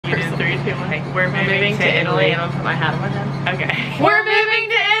Okay, we're moving to Italy. I'm gonna put my hat on my head. Okay. We're moving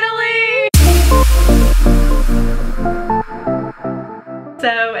to Italy!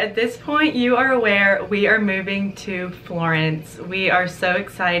 So at this point, you are aware we are moving to Florence. We are so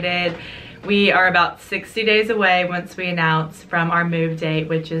excited. We are about 60 days away once we announce from our move date,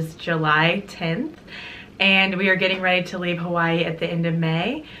 which is July 10th. And we are getting ready to leave Hawaii at the end of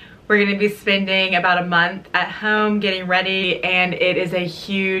May. We're gonna be spending about a month at home getting ready, and it is a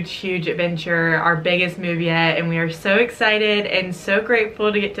huge, huge adventure, our biggest move yet, and we are so excited and so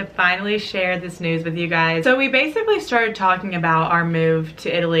grateful to get to finally share this news with you guys. So we basically started talking about our move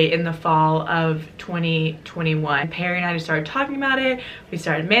to Italy in the fall of 2021. Perry and I just started talking about it. We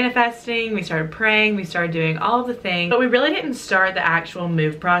started manifesting, we started praying, we started doing all of the things, but we really didn't start the actual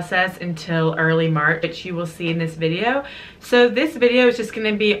move process until early March, which you will see in this video. So this video is just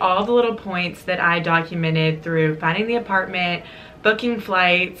gonna be all the little points that I documented through finding the apartment, booking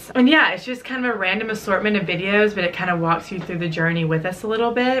flights, and yeah, it's just kind of a random assortment of videos, but it kind of walks you through the journey with us a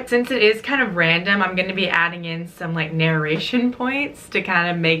little bit. Since it is kind of random, I'm gonna be adding in some like narration points to kind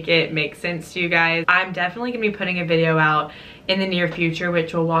of make it make sense to you guys. I'm definitely gonna be putting a video out in the near future,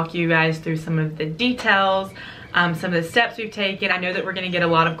 which will walk you guys through some of the details, some of the steps we've taken. I know that we're gonna get a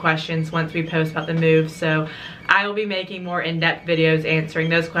lot of questions once we post about the move, so I will be making more in-depth videos answering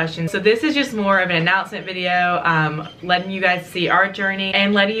those questions. So this is just more of an announcement video, letting you guys see our journey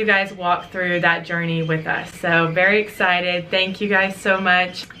and letting you guys walk through that journey with us. So very excited. Thank you guys so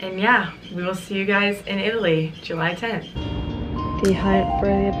much. And yeah, we will see you guys in Italy, July 10th. The hunt for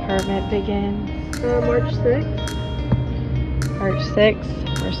the apartment begins. March 6th. March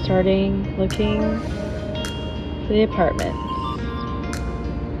 6th, we're starting looking for the apartments.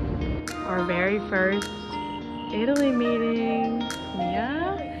 Our very first Italy meeting.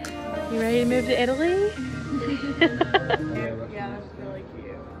 Mia, you ready to move to Italy? Yeah, that's really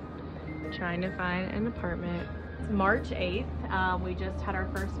cute. Trying to find an apartment. It's March 8th. We just had our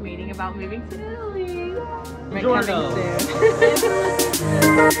first meeting about moving to Italy. Coming soon.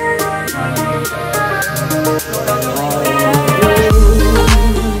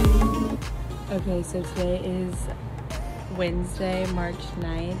 Okay, so today is Wednesday, March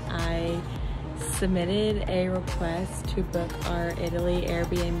 9th. I submitted a request to book our Italy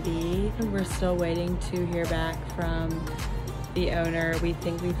Airbnb. We're still waiting to hear back from the owner. We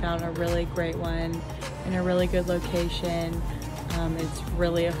think we found a really great one in a really good location. It's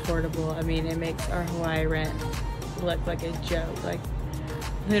really affordable. I mean, it makes our Hawaii rent look like a joke. Like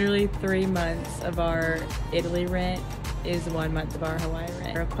literally 3 months of our Italy rent is 1 month of our Hawaii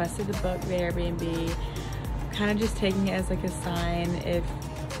rent. I requested to book the Airbnb, kind of just taking it as like a sign if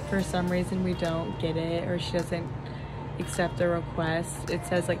for some reason we don't get it or she doesn't accept the request. It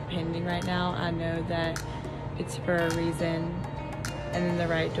says like pending right now. I know that it's for a reason, and then the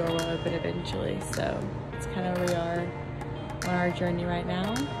right door will open eventually. So it's kind of where we are on our journey right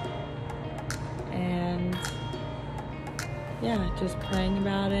now, and yeah, just praying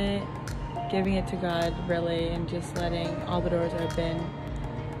about it, giving it to God really, and just letting all the doors open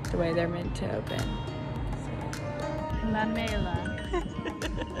the way they're meant to open. So. La Mela.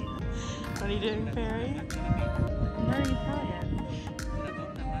 What are you doing, Perry? I'm learning Italian.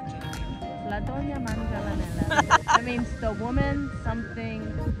 La donna mangia la mela. That means the woman something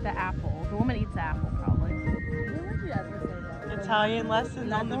the apple. The woman eats the apple, probably. When would you ever say that? Italian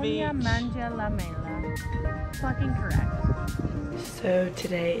lessons on the beach. La donna mangia la mela. Fucking correct. So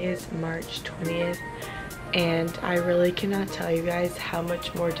today is March 20th, and I really cannot tell you guys how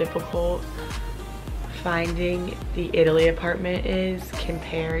much more difficult finding the Italy apartment is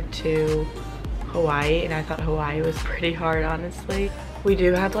compared to Hawaii, and I thought Hawaii was pretty hard, honestly. We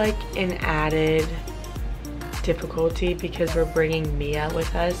do have like an added difficulty because we're bringing Mia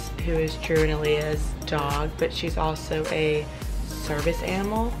with us, who is Drew and Aaliyah's dog, but she's also a service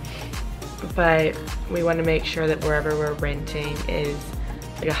animal. But we want to make sure that wherever we're renting is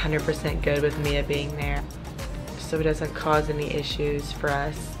like 100% good with Mia being there, so it doesn't cause any issues for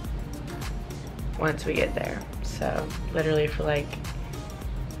us once we get there. So literally for like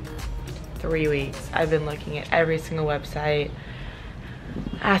 3 weeks I've been looking at every single website,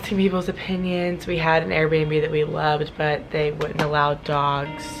 asking people's opinions. We had an Airbnb that we loved, but they wouldn't allow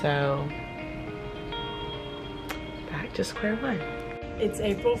dogs, so back to square one. It's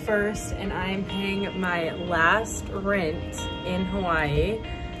April 1st and I am paying my last rent in Hawaii.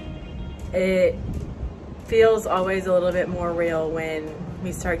 It feels always a little bit more real when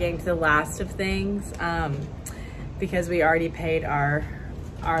we start getting to the last of things, because we already paid our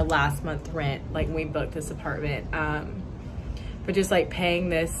last month rent, like when we booked this apartment. But just like paying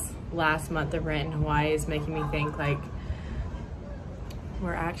this last month of rent in Hawaii is making me think like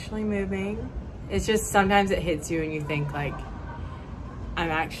we're actually moving. It's just sometimes it hits you and you think like,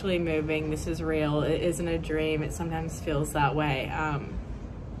 I'm actually moving, this is real, it isn't a dream. It sometimes feels that way.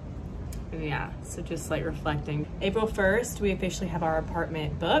 And yeah, so just like reflecting. April 1st, we officially have our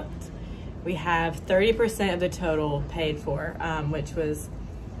apartment booked. We have 30% of the total paid for, which was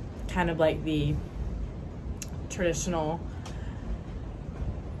kind of like the traditional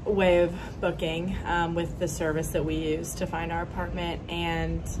way of booking with the service that we use to find our apartment,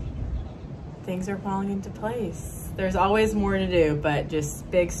 and things are falling into place. There's always more to do, but just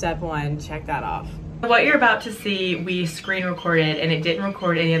big step one, check that off. What you're about to see, we screen recorded and it didn't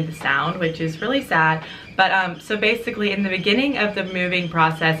record any of the sound, which is really sad. But so basically in the beginning of the moving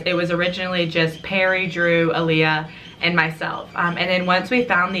process, it was originally just Perry, Drew, Aaliyah, and myself. And then once we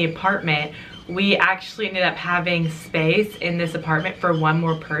found the apartment, we actually ended up having space in this apartment for one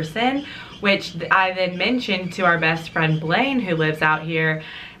more person, which I then mentioned to our best friend Blaine, who lives out here.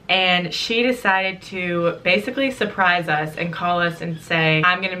 And she decided to basically surprise us and call us and say,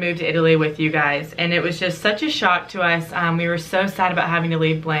 I'm gonna move to Italy with you guys. And it was just such a shock to us. We were so sad about having to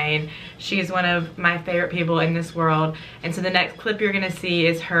leave Blaine. She's one of my favorite people in this world. And so the next clip you're gonna see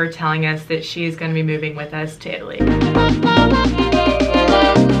is her telling us that she's gonna be moving with us to Italy.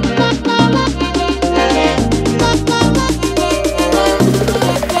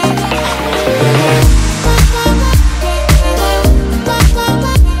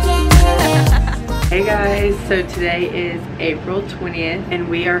 Hey guys, so today is April 20th and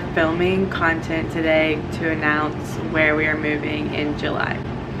we are filming content today to announce where we are moving in July.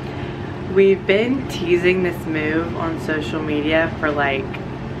 We've been teasing this move on social media for like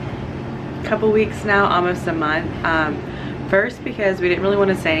a couple weeks now, almost a month. First because we didn't really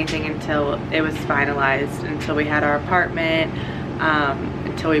want to say anything until it was finalized, until we had our apartment,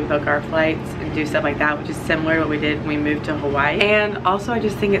 until we book our flights and do stuff like that, which is similar to what we did when we moved to Hawaii. And also I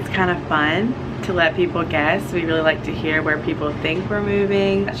just think it's kind of fun to let people guess. We really like to hear where people think we're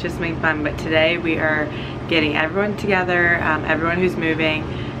moving. That's just being fun. But today we are getting everyone together, everyone who's moving,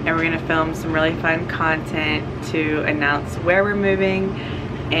 and we're gonna film some really fun content to announce where we're moving.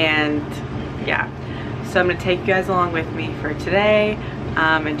 And yeah, so I'm gonna take you guys along with me for today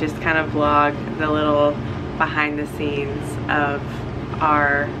and just kind of vlog the little behind the scenes of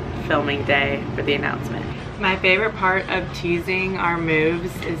our filming day for the announcement. My favorite part of teasing our moves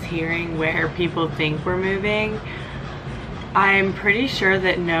is hearing where people think we're moving. I'm pretty sure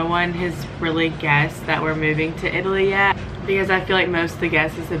that no one has really guessed that we're moving to Italy yet, because I feel like most of the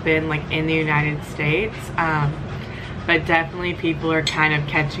guesses have been like in the United States. But definitely people are kind of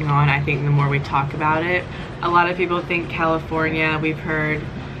catching on, I think, the more we talk about it. A lot of people think California, we've heard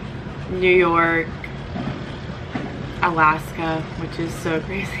New York, Alaska, which is so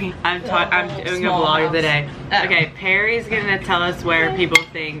crazy. I'm doing a vlog of the day. Okay, Perry's gonna tell us where people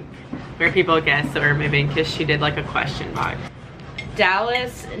guess that we're moving, because she did like a question box.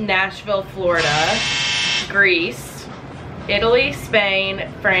 Dallas, Nashville, Florida, Greece, Italy, Spain,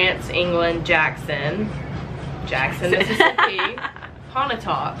 France, England, Jackson, Mississippi,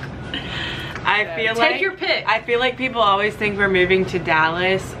 Pontotoc. I feel Take like your pick. I feel like people always think we're moving to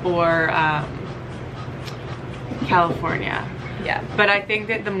Dallas or California. Yeah. But I think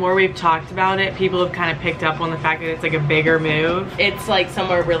that the more we've talked about it, people have kind of picked up on the fact that it's like a bigger move. It's like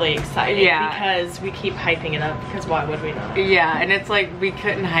somewhere really exciting. Yeah. Because we keep hyping it up, because why would we not? Yeah, and it's like we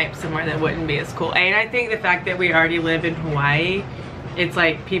couldn't hype somewhere that wouldn't be as cool. And I think the fact that we already live in Hawaii, it's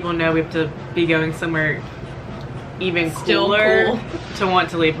like people know we have to be going somewhere even cooler to want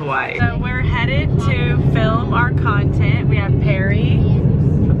to leave Hawaii. So we're headed to film our content. We have Perry,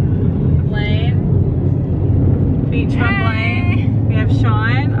 Blaine, Beach from Blaine. We have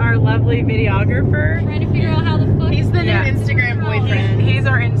Sean, our lovely videographer. Trying to figure out how the fuck. He's the new Instagram boyfriend. He's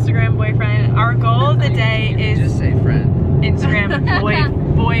our Instagram boyfriend. Our goal of the day is Just say friend. Instagram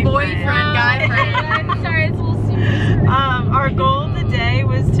boyfriend. Guy friend. Sorry, it's a little super. Our goal of the day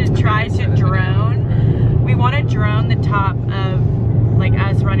was to try to drone. We want to drone the top of like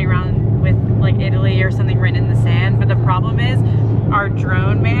us running around with like Italy or something written in the sand. But the problem is our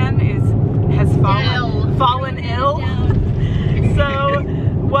drone man has fallen ill. So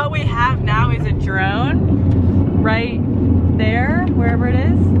what we have now is a drone right there, wherever it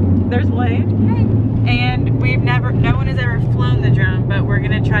is. There's Blaine. And no one has ever flown the drone, but we're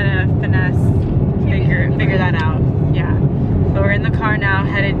gonna try to finesse, figure that out. Yeah. But we're in the car now,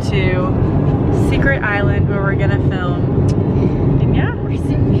 headed to Secret Island where we're gonna film. And yeah, we're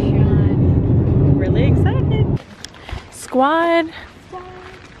really excited. Squad.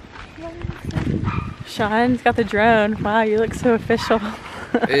 Sean's got the drone. Wow, you look so official.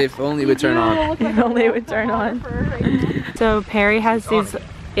 If only it would turn on. If only it would turn on. So Perry has these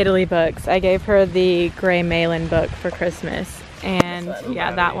Italy books. I gave her the Gray Malin book for Christmas. And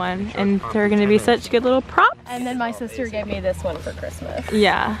yeah, that one. And they're gonna be such good little props. And then my sister gave me this one for Christmas.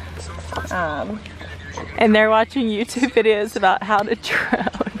 Yeah. And they're watching YouTube videos about how to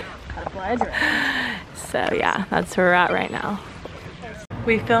drone. So yeah, that's where we're at right now.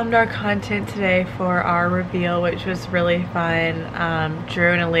 We filmed our content today for our reveal, which was really fun.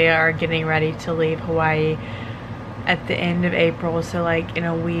 Drew and Aaliyah are getting ready to leave Hawaii at the end of April, so like in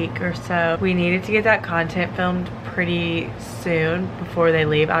a week or so. We needed to get that content filmed pretty soon before they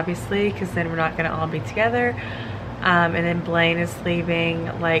leave, obviously, because then we're not gonna all be together. And then Blaine is leaving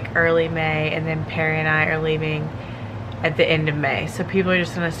like early May, and then Perry and I are leaving at the end of May. So people are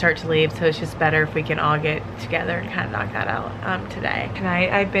just gonna start to leave, so it's just better if we can all get together and kind of knock that out today.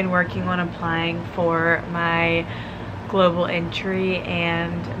 Tonight I've been working on applying for my global entry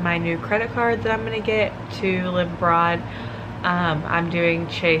and my new credit card that I'm gonna get to live abroad. I'm doing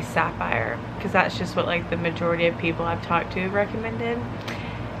Chase Sapphire because that's just what like the majority of people I've talked to have recommended.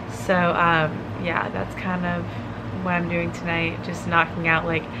 So yeah, that's kind of what I'm doing tonight, just knocking out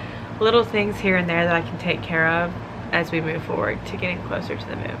like little things here and there that I can take care of as we move forward to getting closer to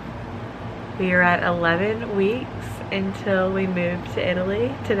the move. We are at 11 weeks until we move to Italy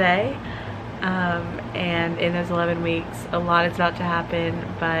today. And in those 11 weeks, a lot is about to happen,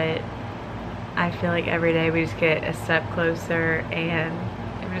 but I feel like every day we just get a step closer, and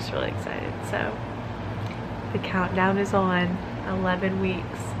I'm just really excited. So the countdown is on. 11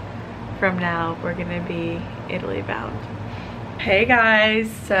 weeks from now, we're gonna be Italy bound. Hey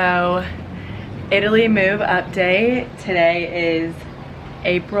guys, so Italy move update. Today is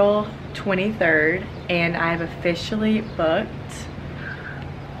April 23rd, and I've officially booked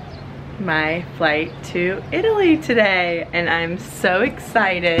my flight to Italy today, and I'm so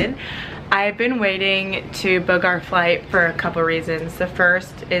excited. I've been waiting to book our flight for a couple reasons. The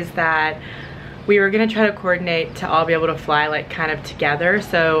first is that we were gonna try to coordinate to all be able to fly like kind of together,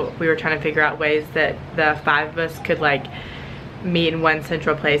 so we were trying to figure out ways that the 5 of us could like meet in one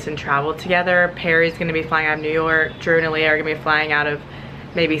central place and travel together. Perry's gonna be flying out of New York, Drew and Aaliyah are gonna be flying out of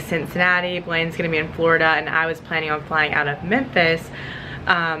maybe Cincinnati, Blaine's gonna be in Florida, and I was planning on flying out of Memphis.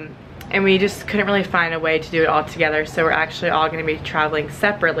 And we just couldn't really find a way to do it all together, so we're actually all gonna be traveling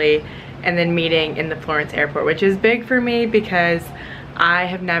separately and then meeting in the Florence airport, which is big for me because I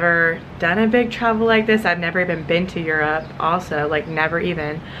have never done a big travel like this. I've never even been to Europe also, like never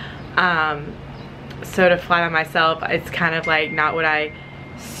even. So to fly by myself, it's kind of like not what I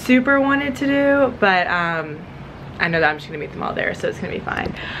super wanted to do, but I know that I'm just gonna meet them all there, so it's gonna be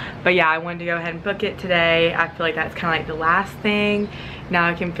fine. But yeah, I wanted to go ahead and book it today. I feel like that's kind of like the last thing. Now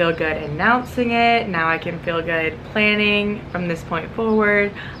I can feel good announcing it. Now I can feel good planning from this point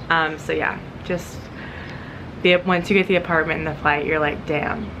forward. So yeah, just once you get the apartment and the flight, you're like,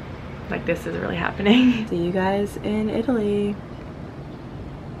 damn, like this is really happening. See you guys in Italy.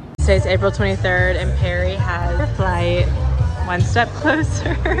 Today's April 23rd, and Perry has her flight one step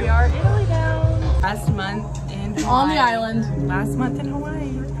closer. We are Italy bound. Last month in Hawaii. On the island. Last month in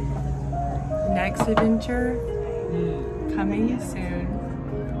Hawaii. Next adventure coming soon.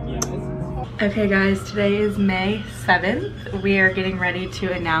 Okay guys, today is May 7th. We are getting ready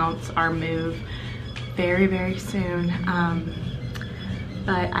to announce our move very, very soon.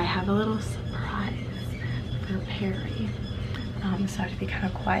 But I have a little surprise for Perry. So I have to be kind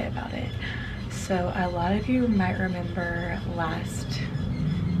of quiet about it. So a lot of you might remember last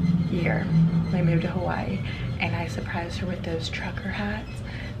year we moved to Hawaii, and I surprised her with those trucker hats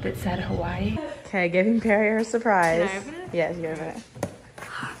that said Hawaii. Okay, giving Perry her surprise. Can I open it? Yes, you open it.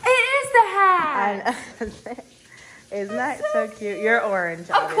 It is the hat! Isn't that so cute? You're orange,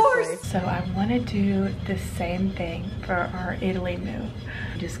 obviously. Of course! So I want to do the same thing for our Italy move.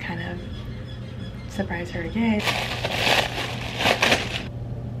 Just kind of surprise her again.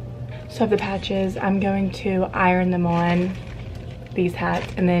 So the patches, I'm going to iron them on, these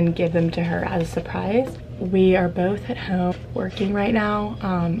hats, and then give them to her as a surprise. We are both at home working right now.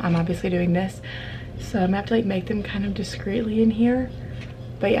 I'm obviously doing this, so I'm gonna have to like make them kind of discreetly in here.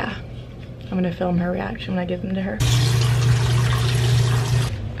 But yeah, I'm gonna film her reaction when I give them to her.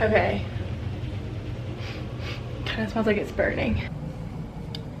 Okay. Kind of smells like it's burning.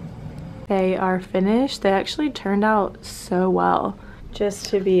 They are finished. They actually turned out so well. Just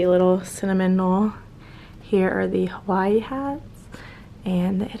to be a little sentimental, here are the Hawaii hats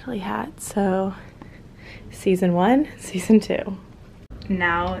and the Italy hats. So season 1, season 2.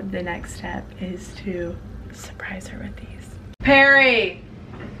 Now the next step is to surprise her with these. Perry!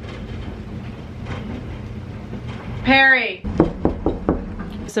 Perry!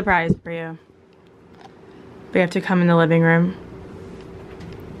 Surprise for you. We have to come in the living room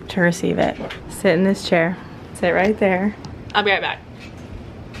to receive it. Sit in this chair. Sit right there. I'll be right back.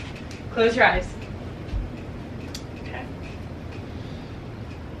 Close your eyes. Okay.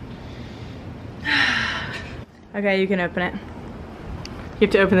 Okay, you can open it. You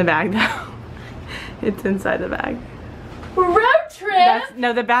have to open the bag though. It's inside the bag. Road trip?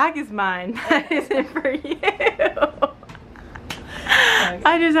 No, the bag is mine. That isn't for you.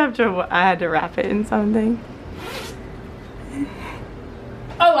 I just have to, I had to wrap it in something.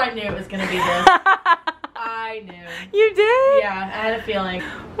 Oh, I knew it was gonna be this. I knew. You did? Yeah, I had a feeling.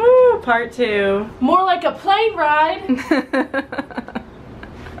 Woo, part 2. More like a plane ride.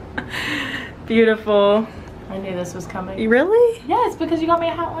 Beautiful. I knew this was coming. Really? Yes, because you got me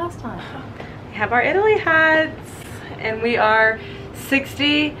a hat last time. We have our Italy hats, and we are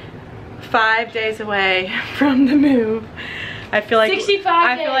 65 days away from the move. I feel like 65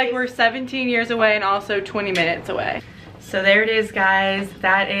 I feel days. like we're 17 years away and also 20 minutes away. So there it is, guys.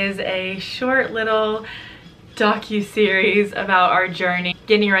 That is a short little docu-series about our journey,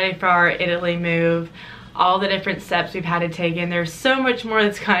 getting ready for our Italy move, all the different steps we've had to take in. There's so much more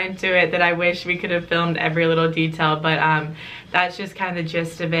that's gone into it that I wish we could have filmed every little detail, but that's just kind of the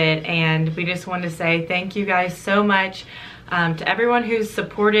gist of it. And we just want to say thank you guys so much to everyone who's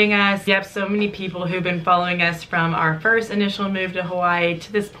supporting us. We have so many people who've been following us from our first initial move to Hawaii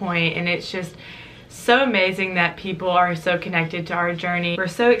to this point, and it's just so amazing that people are so connected to our journey. We're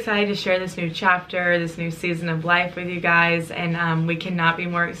so excited to share this new chapter, this new season of life with you guys, and we cannot be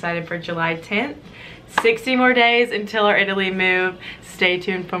more excited for July 10th. 60 more days until our Italy move. Stay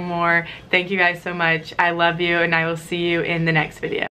tuned for more. Thank you guys so much. I love you, and I will see you in the next video.